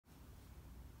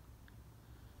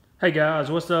Hey guys,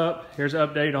 what's up? Here's an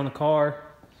update on the car.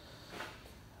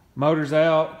 Motor's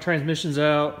out, transmission's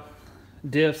out,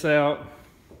 diff's out.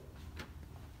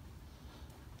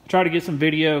 Tried to get some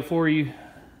video for you.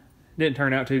 Didn't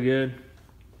turn out too good.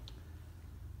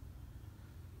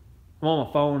 I'm on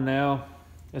my phone now.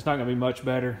 It's not gonna be much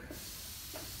better.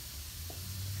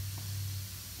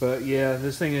 But yeah,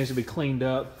 this thing needs to be cleaned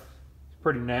up. It's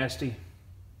pretty nasty.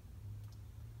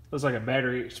 Looks like a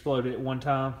battery exploded at one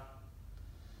time.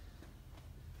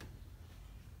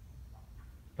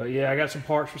 But yeah, I got some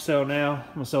parts for sale now.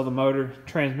 I'm gonna sell the motor,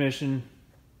 transmission,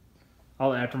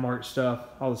 all the aftermarket stuff,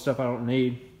 all the stuff I don't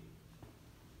need.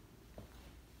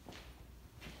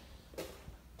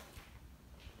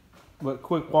 But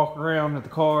quick walk around at the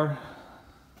car.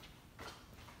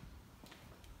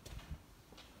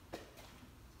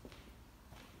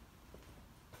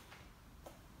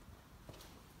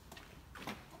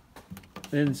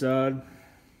 Inside,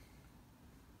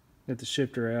 got the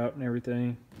shifter out and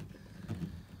everything.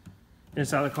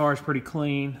 Inside the car is pretty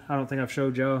clean. I don't think I've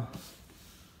showed y'all.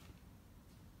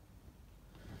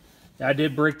 I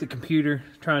did break the computer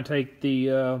trying to take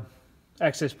the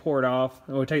access port off.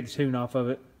 Or take the tune off of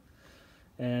it.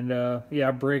 And yeah,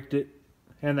 I bricked it.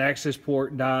 And the access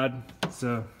port died.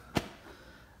 So,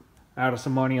 out of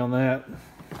some money on that.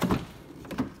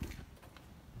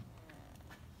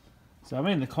 So, I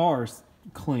mean, the car is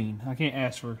clean. I can't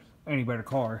ask for any better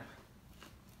car.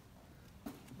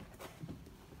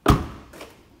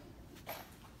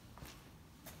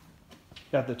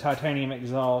 Got the titanium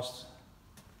exhaust,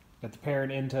 got the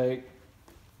parent intake,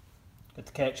 got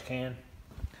the catch can,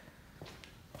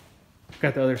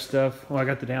 got the other stuff. Well, I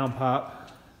got the downpipe.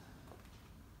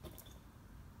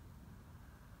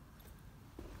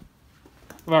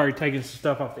 I've already taken some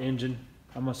stuff off the engine.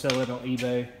 I'm gonna sell it on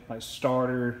eBay, like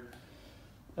starter,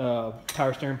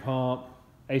 power steering pump,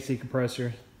 AC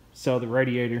compressor, sell the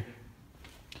radiator.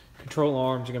 Control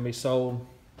arms are gonna be sold.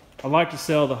 I'd like to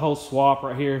sell the whole swap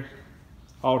right here.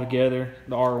 All together,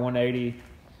 the R180,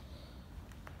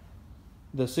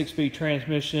 the 6-speed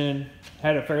transmission,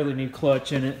 had a fairly new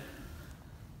clutch in it.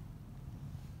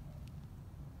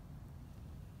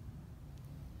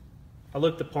 I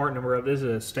looked the part number up. This is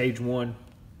a stage 1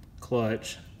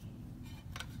 clutch.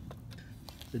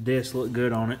 The discs look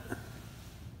good on it.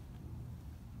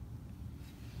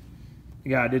 The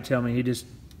guy did tell me he just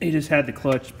had the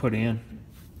clutch put in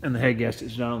and the head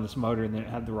gasket's done on this motor, and then it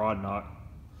had the rod knot.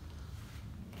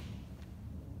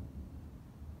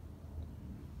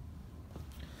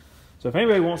 So if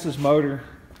anybody wants this motor,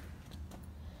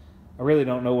 I really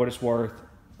don't know what it's worth.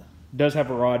 It does have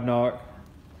a rod knock.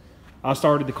 I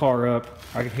started the car up.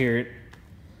 I could hear it.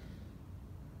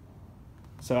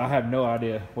 So I have no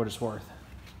idea what it's worth.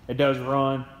 It does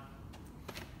run.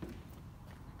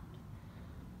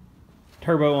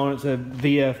 Turbo on it's a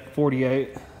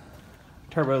VF48.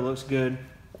 Turbo looks good.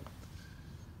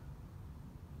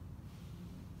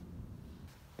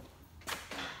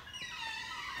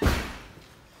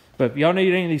 But if y'all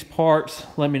need any of these parts,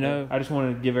 let me know. I just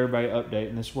wanted to give everybody an update,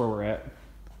 and this is where we're at.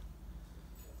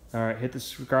 All right, hit the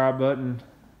subscribe button,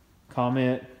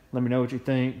 comment, let me know what you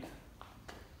think.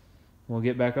 We'll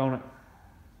get back on it.